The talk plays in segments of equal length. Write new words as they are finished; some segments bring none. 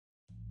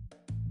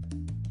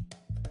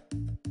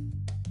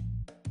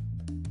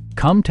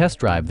Come test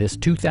drive this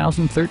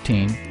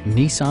 2013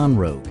 Nissan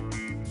Rogue.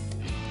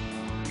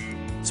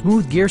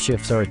 Smooth gear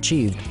shifts are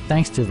achieved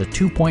thanks to the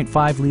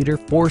 2.5-liter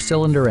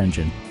four-cylinder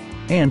engine.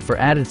 And for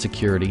added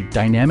security,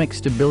 dynamic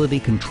stability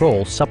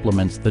control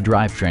supplements the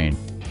drivetrain.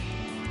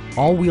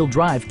 All-wheel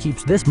drive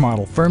keeps this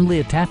model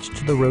firmly attached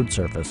to the road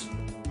surface.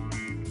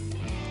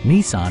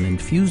 Nissan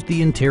infused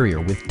the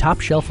interior with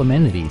top-shelf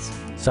amenities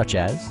such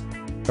as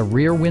a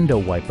rear window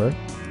wiper,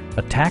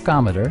 a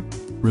tachometer,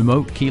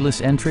 remote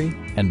keyless entry,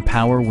 and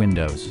power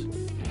windows.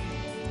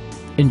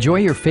 Enjoy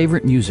your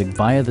favorite music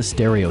via the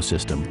stereo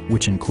system,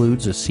 which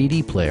includes a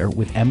CD player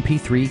with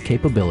MP3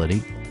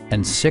 capability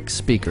and 6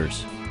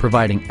 speakers,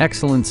 providing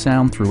excellent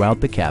sound throughout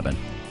the cabin.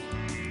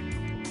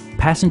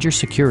 Passenger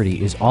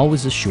security is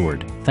always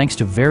assured thanks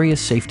to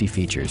various safety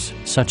features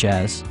such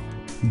as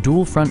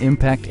dual front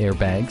impact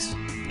airbags,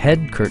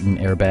 head curtain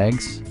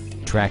airbags,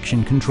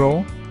 traction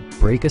control,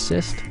 brake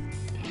assist,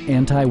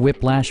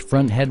 anti-whiplash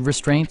front head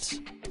restraints,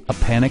 a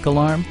panic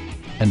alarm,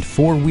 and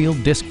 4-wheel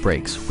disc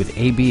brakes with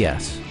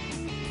ABS.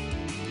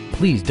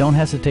 Please don't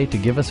hesitate to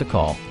give us a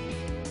call.